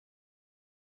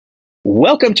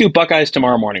Welcome to Buckeyes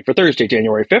Tomorrow Morning for Thursday,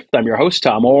 January 5th. I'm your host,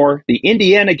 Tom Orr. The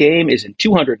Indiana game is in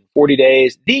 240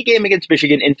 days. The game against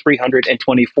Michigan in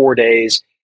 324 days.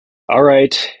 All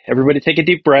right, everybody take a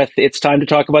deep breath. It's time to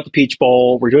talk about the Peach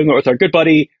Bowl. We're doing it with our good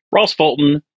buddy, Ross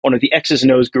Fulton, one of the X's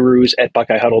and O's gurus at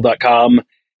BuckeyeHuddle.com.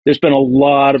 There's been a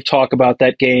lot of talk about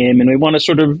that game, and we want to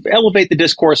sort of elevate the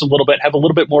discourse a little bit, have a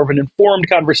little bit more of an informed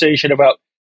conversation about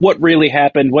what really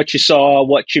happened, what you saw,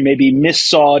 what you maybe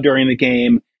missaw during the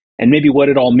game, and maybe what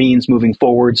it all means moving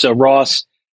forward. So, Ross,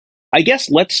 I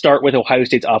guess let's start with Ohio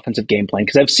State's offensive game plan,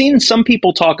 because I've seen some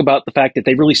people talk about the fact that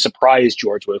they really surprised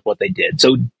Georgia with what they did.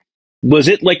 So was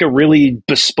it like a really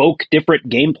bespoke, different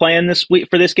game plan this week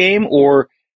for this game, or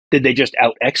did they just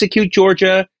out-execute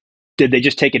Georgia? Did they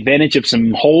just take advantage of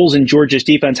some holes in Georgia's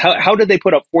defense? How did they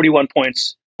put up 41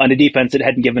 points on a defense that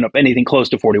hadn't given up anything close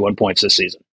to 41 points this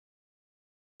season?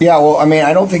 Yeah, well, I mean,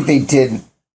 I don't think they did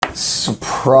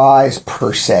surprise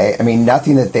per se. I mean,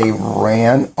 nothing that they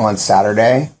ran on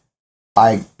Saturday,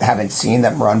 I haven't seen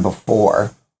them run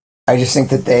before. I just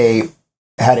think that they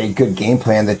had a good game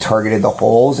plan that targeted the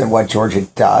holes and what Georgia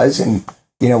does. And,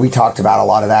 you know, we talked about a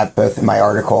lot of that both in my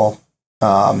article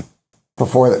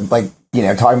before,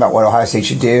 talking about what Ohio State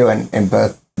should do, and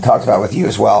both talked about with you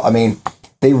as well. I mean,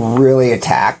 they really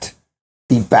attacked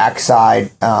the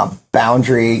backside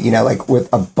boundary, with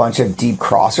a bunch of deep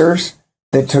crossers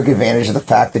that took advantage of the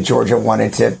fact that Georgia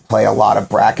wanted to play a lot of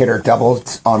bracket or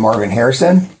doubles on Marvin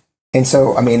Harrison. And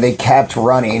so, I mean, they kept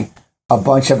running a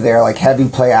bunch of their heavy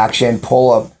play action,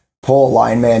 pull a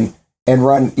lineman and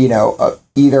run,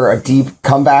 either a deep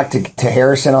comeback to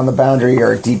Harrison on the boundary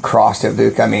or a deep cross to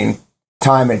Luke. I mean,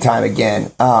 time and time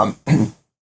again,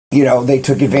 they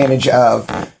took advantage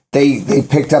of, they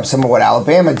picked up some of what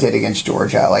Alabama did against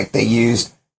Georgia. Like they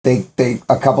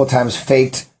a couple of times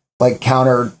faked,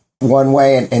 countered one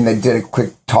way and they did a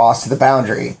quick toss to the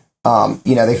boundary.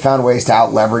 They found ways to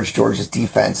out leverage Georgia's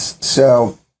defense.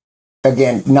 So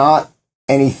again, not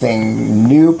anything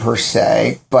new per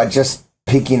se, but just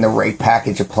picking the right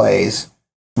package of plays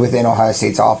within Ohio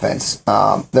State's offense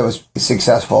that was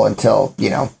successful until,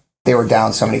 they were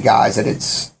down so many guys that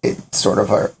it sort of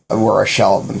were a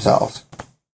shell of themselves.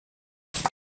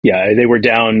 Yeah, they were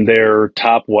down their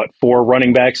top, four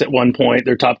running backs at one point,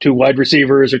 their top two wide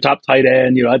receivers, their top tight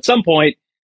end. At some point,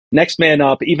 next man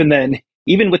up, even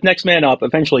with next man up,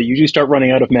 eventually you do start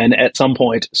running out of men at some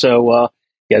point. So,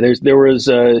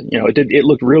 it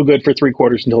looked real good for 3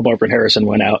 quarters until Marvin Harrison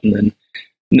went out, and then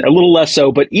a little less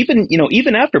so. But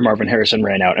even after Marvin Harrison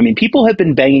ran out, I mean, people have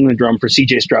been banging the drum for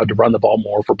C.J. Stroud to run the ball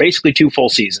more for basically 2 full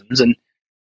seasons. And,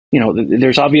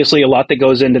 there's obviously a lot that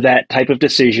goes into that type of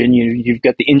decision. You've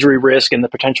got the injury risk and the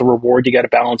potential reward you got to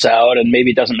balance out, and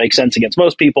maybe it doesn't make sense against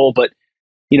most people. But,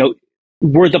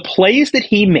 were the plays that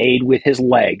he made with his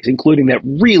legs, including that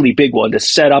really big one to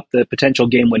set up the potential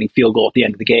game-winning field goal at the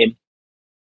end of the game,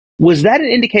 was that an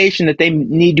indication that they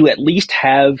need to at least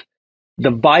have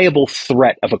the viable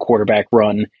threat of a quarterback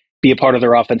run be a part of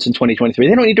their offense in 2023?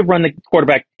 They don't need to run the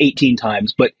quarterback 18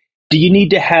 times, but do you need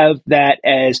to have that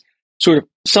as sort of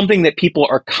something that people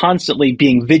are constantly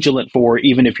being vigilant for,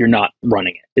 even if you're not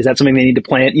running it? Is that something they need to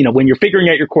plan? When you're figuring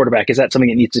out your quarterback, is that something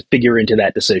that needs to figure into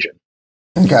that decision?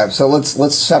 Okay, so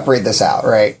let's separate this out,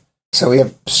 right? So we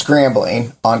have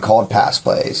scrambling on called pass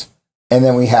plays, and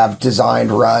then we have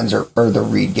designed runs or the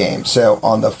read game. So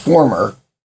on the former,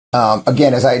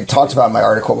 again, as I talked about in my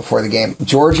article before the game,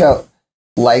 Georgia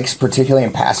likes, particularly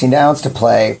in passing downs, to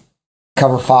play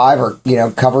cover 5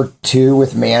 or cover 2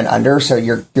 with man under. So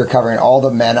you're covering all the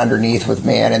men underneath with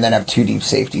man, and then have 2 deep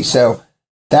safeties. So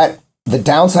that the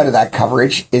downside of that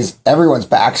coverage is everyone's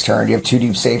back's turned. You have 2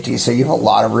 deep safeties, so you have a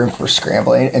lot of room for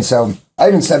scrambling. And so I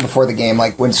even said before the game,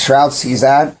 when Stroud sees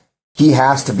that, he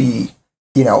has to be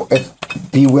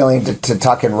willing to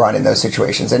tuck and run in those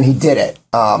situations, and he did it.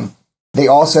 They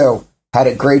also had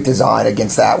a great design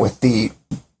against that with the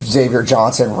Xavier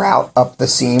Johnson route up the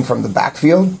seam from the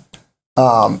backfield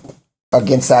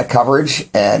against that coverage,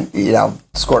 and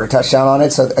scored a touchdown on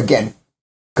it. So again,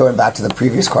 going back to the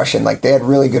previous question, they had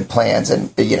really good plans,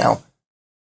 and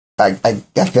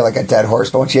I feel like a dead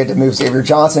horse, but once you had to move Xavier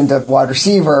Johnson to wide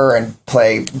receiver and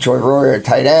play Joy Royer at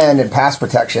tight end and pass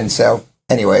protection. So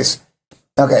anyways,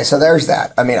 okay, so there's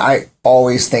that. I mean, I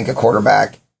always think a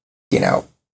quarterback,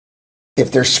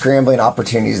 if there's scrambling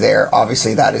opportunities there,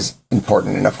 obviously that is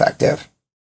important and effective.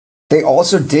 They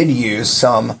also did use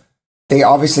they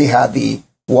obviously had the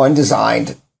one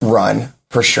designed run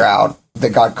for Stroud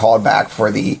that got called back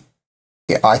for the,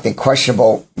 I think,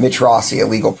 questionable Mitch Rossi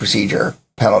illegal procedure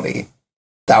penalty.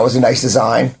 That was a nice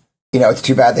design. It's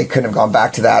too bad they couldn't have gone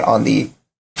back to that on the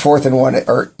 4th-and-1,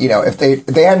 or if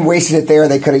they hadn't wasted it there,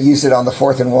 they could have used it on the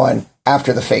 4th-and-1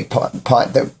 after the fake punt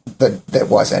that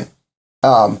wasn't.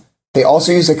 They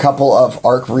also used a couple of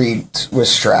arc reads with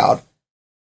Stroud.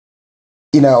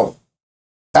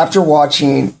 After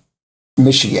watching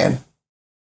Michigan,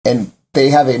 and they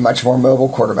have a much more mobile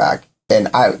quarterback, and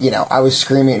I was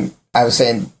screaming. I was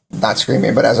saying, not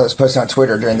screaming, but as I was posting on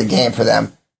Twitter during the game for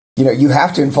them, you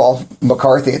have to involve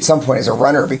McCarthy at some point as a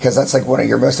runner, because that's like one of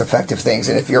your most effective things.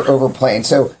 And if you're overplaying,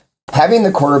 so having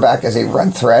the quarterback as a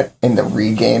run threat in the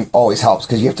read game always helps,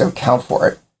 because you have to account for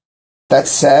it. That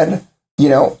said,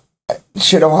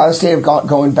 should Ohio State have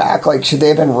going back? Like, should they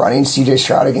have been running CJ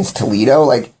Stroud against Toledo?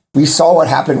 Like, we saw what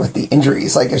happened with the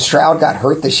injuries. Like, if Stroud got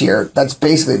hurt this year, that's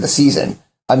basically the season.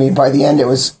 I mean, by the end, it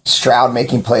was Stroud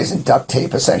making plays in duct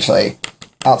tape, essentially,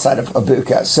 outside of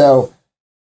Ibuka. So,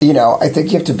 I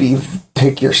think you have to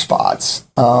pick your spots.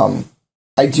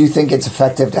 I do think it's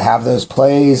effective to have those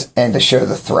plays and to show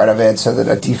the threat of it so that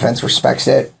a defense respects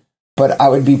it. But I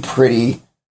would be pretty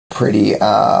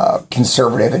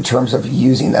conservative in terms of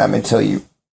using them until you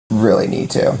really need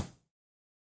to.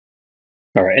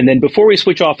 All right. And then before we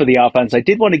switch off of the offense, I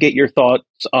did want to get your thoughts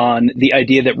on the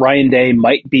idea that Ryan Day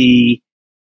might be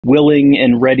willing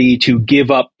and ready to give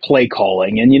up play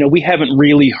calling. And, we haven't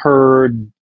really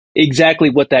heard exactly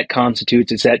what that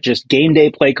constitutes. Is that just game day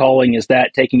play calling? Is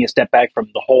that taking a step back from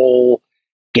the whole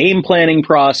game planning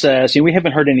process? We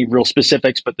haven't heard any real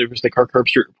specifics, but there was the Kirk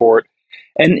Herbstreit report.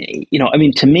 And,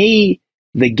 to me,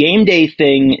 the game day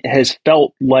thing has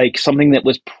felt like something that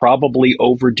was probably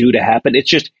overdue to happen. It's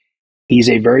just, he's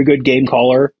a very good game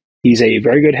caller. He's a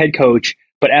very good head coach.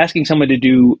 But asking someone to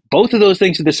do both of those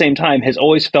things at the same time has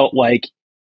always felt like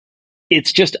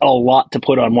it's just a lot to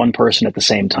put on one person at the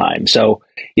same time. So,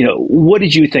 what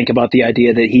did you think about the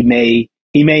idea that he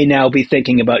may now be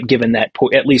thinking about giving that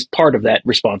at least part of that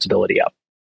responsibility up?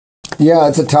 Yeah,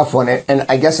 it's a tough one. And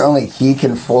I guess only he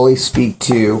can fully speak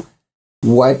to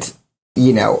what,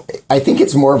 I think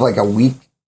it's more of like a weak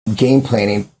game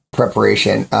planning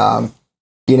preparation. Doug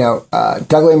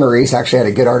Maurice actually had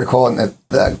a good article in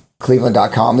the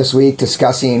Cleveland.com this week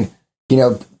discussing,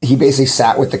 he basically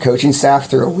sat with the coaching staff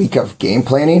through a week of game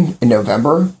planning in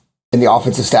November in the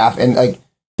offensive staff. And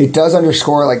it does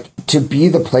underscore, to be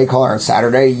the play caller on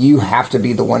Saturday, you have to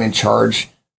be the one in charge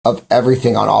of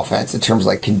everything on offense in terms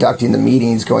of conducting the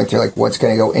meetings, going through what's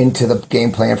going to go into the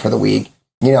game plan for the week,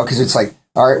 because it's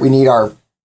all right, we need out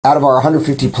of our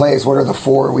 150 plays, what are the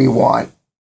 4 we want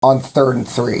on 3rd and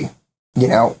 3,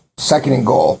 2nd and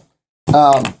goal.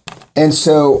 And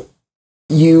so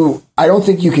I don't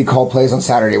think you could call plays on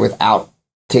Saturday without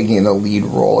taking the lead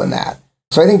role in that.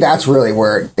 So I think that's really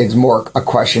where it's more a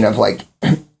question of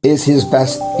is his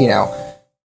best,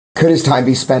 could his time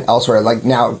be spent elsewhere?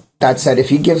 Now, that said, if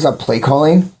he gives up play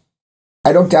calling,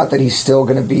 I don't doubt that he's still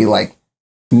going to be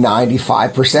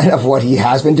 95% of what he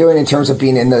has been doing in terms of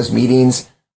being in those meetings.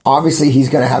 Obviously, he's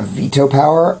going to have veto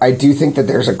power. I do think that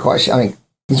there's a question. I mean,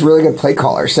 he's a really good play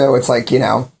caller. So it's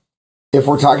if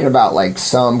we're talking about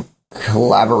some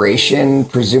collaboration,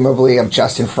 presumably of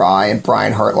Justin Fry and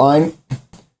Brian Hartline,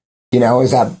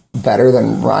 is that better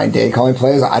than Ryan Day calling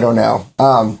plays? I don't know.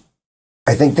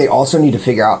 I think they also need to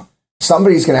figure out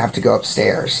somebody's going to have to go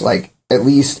upstairs. At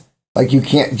least, you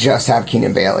can't just have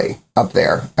Keenan Bailey up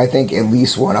there. I think at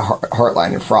least one of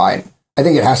Hartline and Fry. I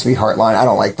think it has to be Hartline. I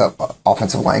don't like the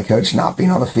offensive line coach not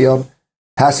being on the field.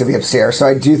 Has to be upstairs. So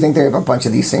I do think they have a bunch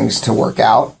of these things to work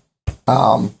out.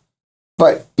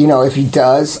 But, if he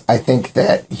does, I think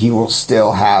that he will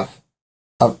still have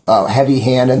a heavy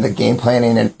hand in the game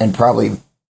planning and probably,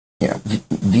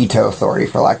 veto authority,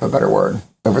 for lack of a better word,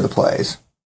 over the plays.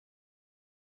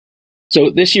 So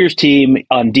this year's team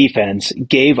on defense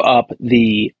gave up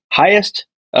the highest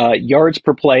yards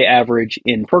per play average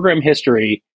in program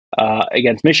history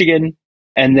against Michigan,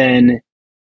 and then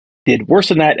did worse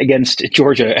than that against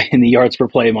Georgia in the yards per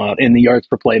play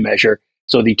measure.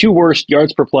 So the 2 worst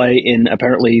yards per play in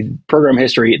apparently program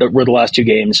history that were the last 2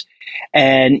 games.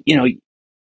 And,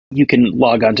 you can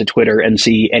log onto Twitter and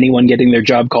see anyone getting their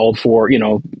job called for,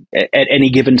 at any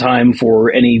given time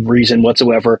for any reason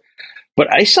whatsoever.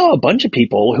 But I saw a bunch of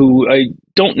people who I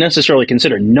don't necessarily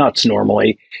consider nuts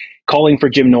normally calling for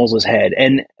Jim Knowles' head.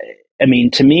 And I mean,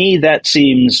 to me, that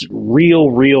seems real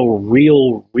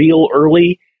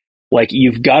early.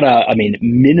 You've got to,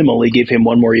 minimally give him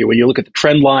one more year. When you look at the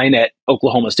trend line at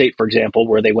Oklahoma State, for example,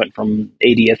 where they went from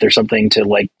 80th or something to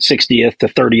 60th to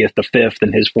 30th to 5th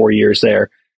in his 4 years there.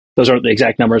 Those aren't the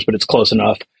exact numbers, but it's close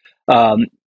enough.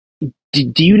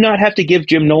 Do you not have to give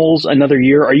Jim Knowles another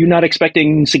year? Are you not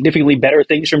expecting significantly better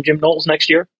things from Jim Knowles next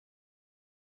year?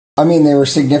 I mean, they were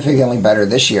significantly better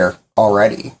this year.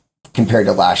 already compared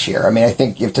to last year. I mean, I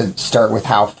think you have to start with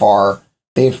how far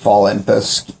they've fallen, both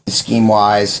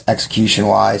scheme-wise,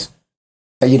 execution-wise.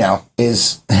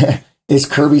 Is is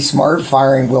Kirby Smart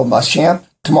firing Will Muschamp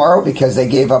tomorrow because they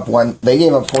gave up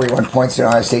 41 points to an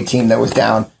Ohio State team that was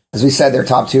down, as we said, their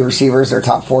top 2 receivers, their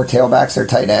top 4 tailbacks, their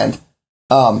tight end.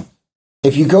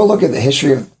 If you go look at the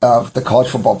history of the college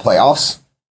football playoffs,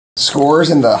 scores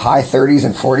in the high 30s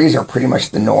and 40s are pretty much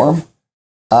the norm.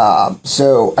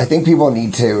 So I think people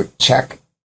need to check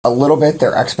a little bit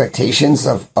their expectations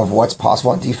of what's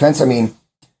possible on defense. I mean,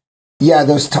 yeah,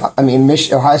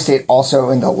 Ohio State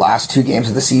also in the last 2 games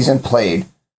of the season played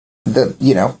the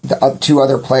 2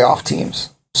 other playoff teams.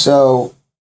 So,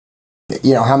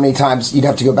 how many times you'd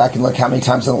have to go back and look how many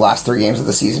times in the last 3 games of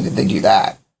the season did they do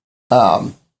that?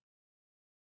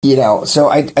 So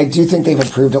I do think they've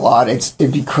improved a lot.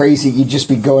 It'd be crazy. You'd just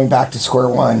be going back to square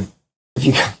one if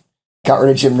you got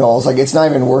rid of Jim Knowles. Like, it's not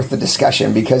even worth the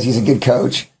discussion because he's a good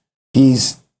coach.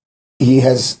 He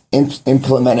has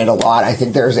implemented a lot. I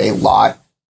think there's a lot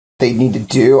they need to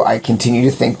do. I continue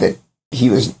to think that he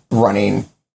was running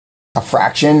a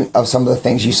fraction of some of the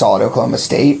things you saw at Oklahoma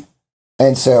State.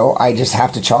 And so I just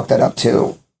have to chalk that up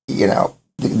to,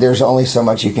 there's only so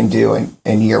much you can do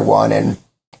in year one. And,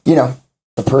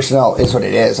 the personnel is what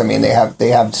it is. I mean, they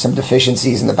have some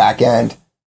deficiencies in the back end.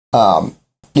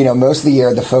 Most of the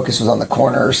year, the focus was on the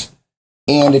corners.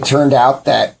 And it turned out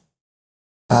that,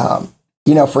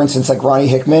 for instance, like Ronnie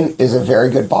Hickman is a very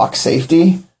good box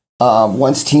safety.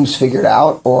 Once teams figured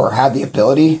out or had the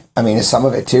ability, some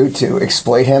of it too, to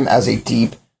exploit him as a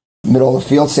deep middle of the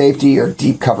field safety or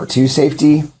deep cover 2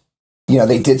 safety,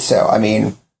 they did so. I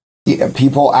mean,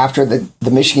 people after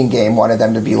the Michigan game wanted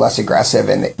them to be less aggressive,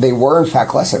 and they were in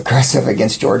fact less aggressive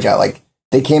against Georgia. Like,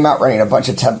 they came out running a bunch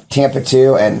of Tampa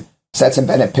 2, and Stetson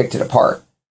Bennett picked it apart.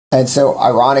 And so,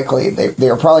 ironically, they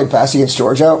were probably best against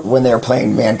Georgia when they were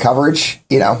playing man coverage,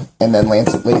 and then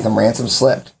Latham Ransom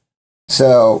slipped.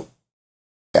 So,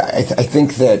 I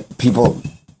think that people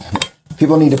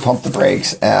need to pump the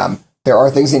brakes. There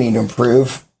are things they need to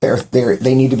improve.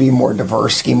 They need to be more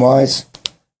diverse scheme-wise,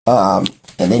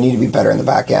 and they need to be better in the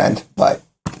back end. But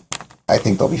I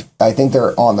think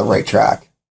they're on the right track.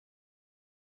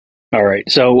 All right.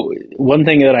 So one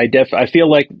thing that I feel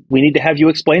like we need to have you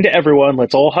explain to everyone.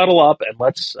 Let's all huddle up and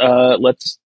let's. I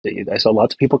saw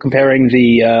lots of people comparing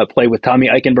the play with Tommy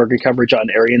Eichenberger coverage on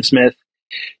Arian Smith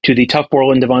to the Tough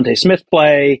Borland Devontae Smith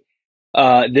play.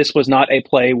 This was not a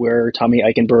play where Tommy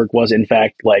Eichenberg was in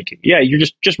fact you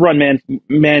just run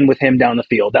man with him down the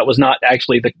field. That was not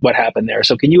actually what happened there.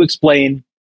 So can you explain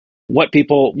what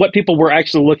people were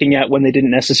actually looking at when they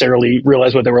didn't necessarily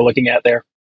realize what they were looking at there?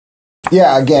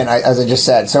 Yeah, again, as I just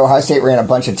said, so Ohio State ran a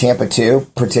bunch of Tampa 2,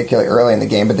 particularly early in the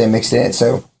game, but they mixed it in.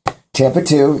 So Tampa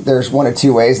 2, there's 1 of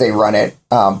 2 ways they run it.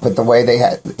 But the way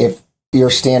if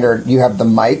you're standard, you have the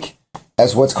Mike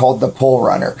as what's called the pull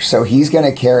runner. So he's going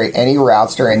to carry any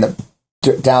routes down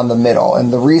the middle.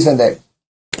 And the reason that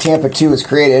Tampa 2 is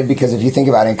created, because if you think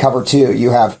about it, in cover 2, you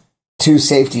have 2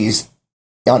 safeties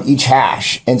on each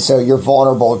hash. And so you're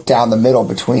vulnerable down the middle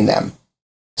between them.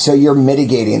 So you're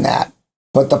mitigating that.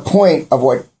 But the point of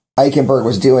what Eichenberg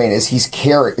was doing is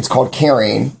it's called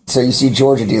carrying. So you see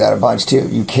Georgia do that a bunch too.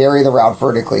 You carry the route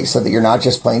vertically so that you're not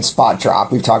just playing spot drop.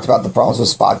 We've talked about the problems with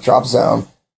spot drop zone,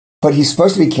 but he's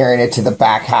supposed to be carrying it to the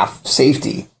back half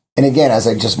safety. And again, as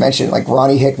I just mentioned, like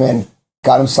Ronnie Hickman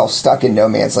got himself stuck in no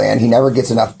man's land. He never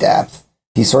gets enough depth.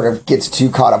 He sort of gets too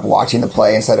caught up watching the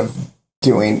play instead of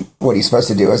doing what he's supposed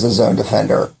to do as a zone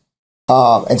defender.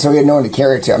 And so he had no one to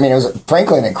carry it to. It was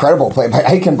frankly an incredible play by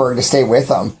Eichenberg to stay with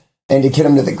him and to get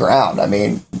him to the ground.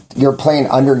 You're playing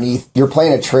underneath, you're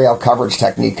playing a trail coverage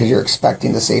technique because you're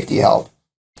expecting the safety help.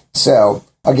 So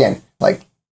again,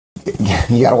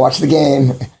 you got to watch the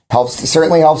game.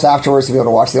 Certainly helps afterwards to be able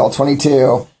to watch the all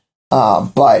 22.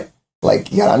 But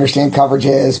you got to understand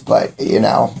coverages. But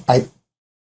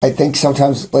I think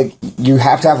sometimes you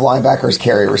have to have linebackers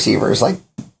carry receivers.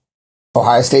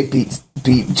 Ohio State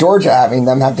beat Georgia, having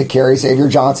them have to carry Xavier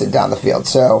Johnson down the field.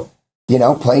 So,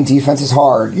 playing defense is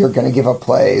hard. You're going to give up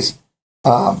plays.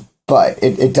 But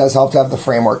it does help to have the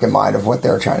framework in mind of what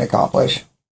they're trying to accomplish.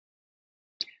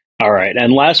 All right.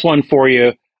 And last one for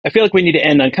you. I feel like we need to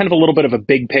end on kind of a little bit of a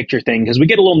big picture thing because we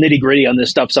get a little nitty gritty on this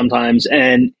stuff sometimes.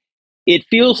 And it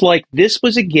feels like this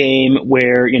was a game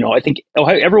where, I think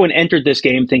everyone entered this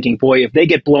game thinking, boy, if they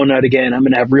get blown out again, I'm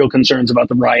going to have real concerns about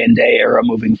the Ryan Day era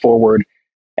moving forward.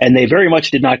 And they very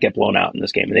much did not get blown out in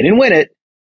this game. They didn't win it,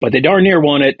 but they darn near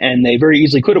won it. And they very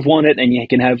easily could have won it. And you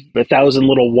can have 1,000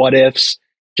 little what ifs,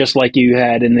 just like you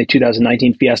had in the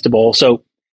 2019 Fiesta Bowl. So,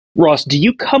 Ross, do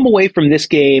you come away from this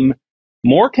game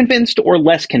more convinced or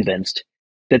less convinced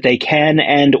that they can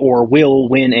and or will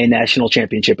win a national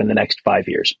championship in the next 5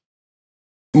 years?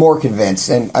 More convinced.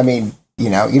 And I mean, you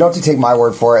don't have to take my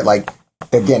word for it. Like,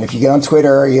 again, if you get on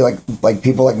Twitter, you like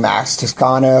people like Max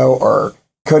Toscano or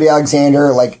Cody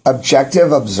Alexander, like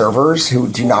objective observers who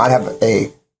do not have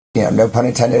a, no pun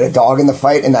intended, a dog in the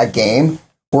fight in that game,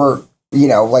 were,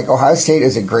 like Ohio State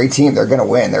is a great team. They're going to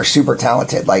win. They're super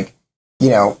talented. Like,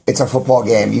 it's a football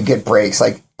game. You get breaks.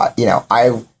 Like,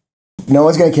 no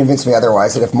one's going to convince me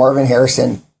otherwise that if Marvin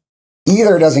Harrison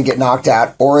either doesn't get knocked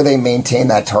out or they maintain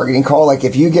that targeting call, like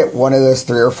if you get one of those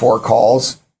 3 or 4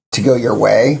 calls to go your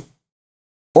way,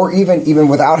 or even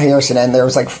without Harrison, and there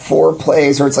was like 4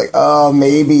 plays where it's like, oh,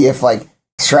 maybe if like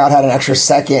Stroud had an extra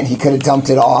second, he could have dumped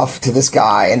it off to this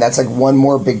guy, and that's like one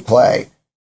more big play.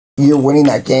 You're winning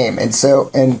that game. And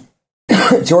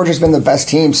Georgia's been the best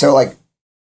team. So like,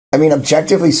 I mean,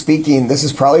 objectively speaking, this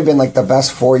has probably been like the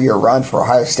best 4-year run for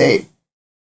Ohio State.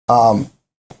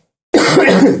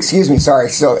 Excuse me, sorry.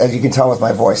 So as you can tell with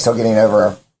my voice, still getting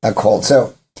over a cold.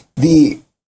 So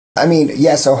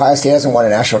yes, Ohio State hasn't won a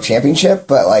national championship,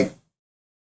 but like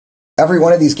every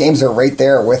one of these games are right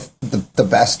there with the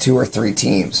best 2 or 3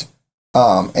 teams.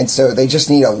 And so they just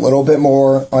need a little bit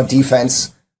more on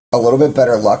defense, a little bit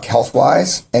better luck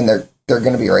health-wise, and they're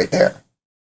going to be right there.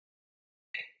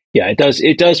 Yeah, it does.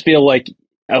 It does feel like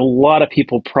a lot of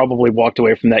people probably walked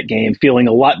away from that game feeling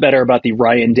a lot better about the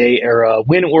Ryan Day era,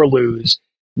 win or lose,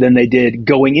 than they did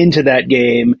going into that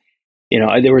game.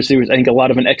 There was I think a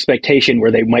lot of an expectation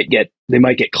where they might get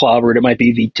clobbered. It might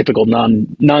be the typical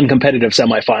non-competitive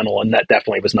semifinal, and that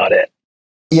definitely was not it.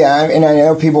 Yeah, and I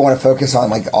know people want to focus on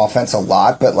like offense a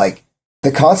lot, but like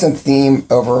the constant theme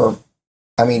over,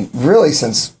 really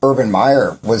since Urban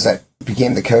Meyer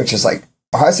became the coach, is like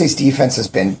Ohio State's defense has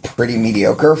been pretty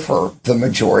mediocre for the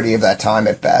majority of that time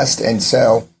at best. And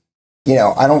so,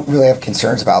 I don't really have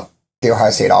concerns about the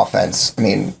Ohio State offense. I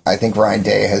mean, I think Ryan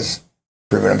Day has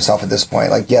proven himself at this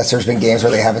point. Like, yes, there's been games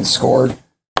where they haven't scored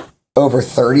over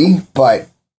 30, but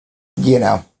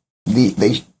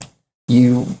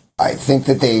I think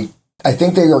they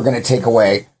are going to take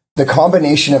away the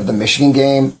combination of the Michigan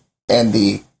game and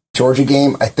the Georgia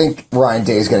game. I think Ryan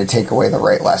Day is going to take away the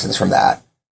right lessons from that.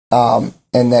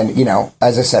 And then,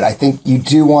 as I said, I think you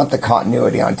do want the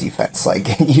continuity on defense.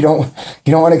 Like you don't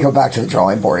want to go back to the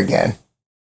drawing board again.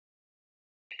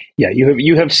 Yeah,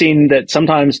 you have seen that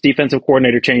sometimes defensive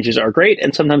coordinator changes are great,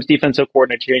 and sometimes defensive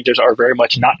coordinator changes are very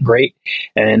much not great.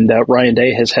 And Ryan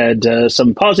Day has had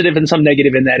some positive and some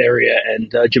negative in that area.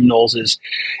 And Jim Knowles is,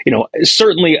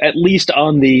 certainly at least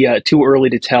on the too early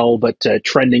to tell, but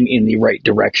trending in the right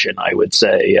direction, I would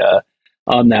say,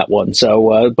 on that one.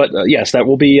 So, yes, that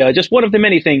will be just one of the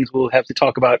many things we'll have to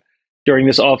talk about during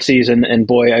this off season. And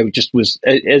boy, I just was,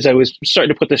 as I was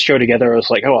starting to put this show together, I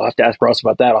was like, oh, I'll have to ask Ross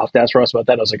about that. I'll have to ask Ross about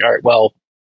that. I was like, all right, well,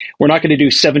 we're not going to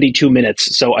do 72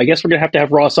 minutes. So I guess we're going to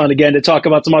have Ross on again to talk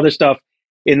about some other stuff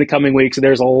in the coming weeks.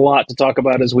 There's a lot to talk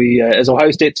about as as Ohio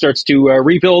State starts to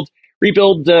rebuild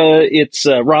its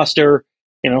roster,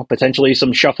 potentially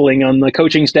some shuffling on the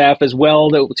coaching staff as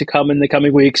well to come in the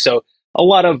coming weeks. So a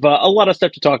lot of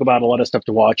stuff to talk about, a lot of stuff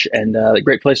to watch, and a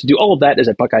great place to do all of that is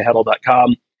at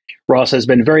BuckeyeHuddle.com. Ross has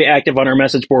been very active on our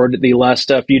message board the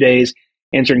last few days,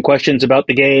 answering questions about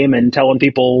the game and telling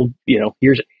people,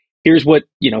 here's what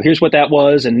that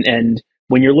was, and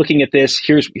when you're looking at this,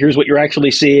 here's what you're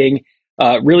actually seeing.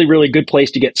 Really, really good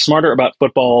place to get smarter about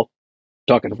football.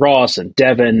 Talking to Ross and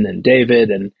Devin and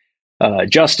David and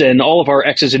Justin, all of our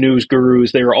X's and O's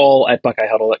gurus, they are all at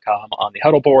BuckeyeHuddle.com on the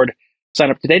Huddle board. Sign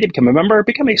up today to become a member,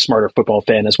 become a smarter football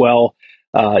fan as well.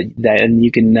 And you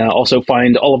can also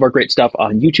find all of our great stuff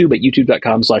on YouTube at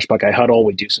youtube.com/BuckeyeHuddle.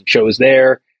 We do some shows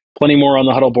there. Plenty more on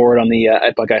the Huddle board on the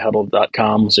at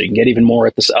BuckeyeHuddle.com, so you can get even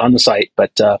more on the site.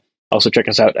 But also check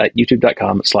us out at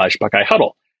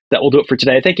youtube.com/BuckeyeHuddle. That will do it for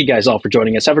today. Thank you guys all for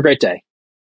joining us. Have a great day.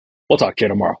 We'll talk to you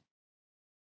tomorrow.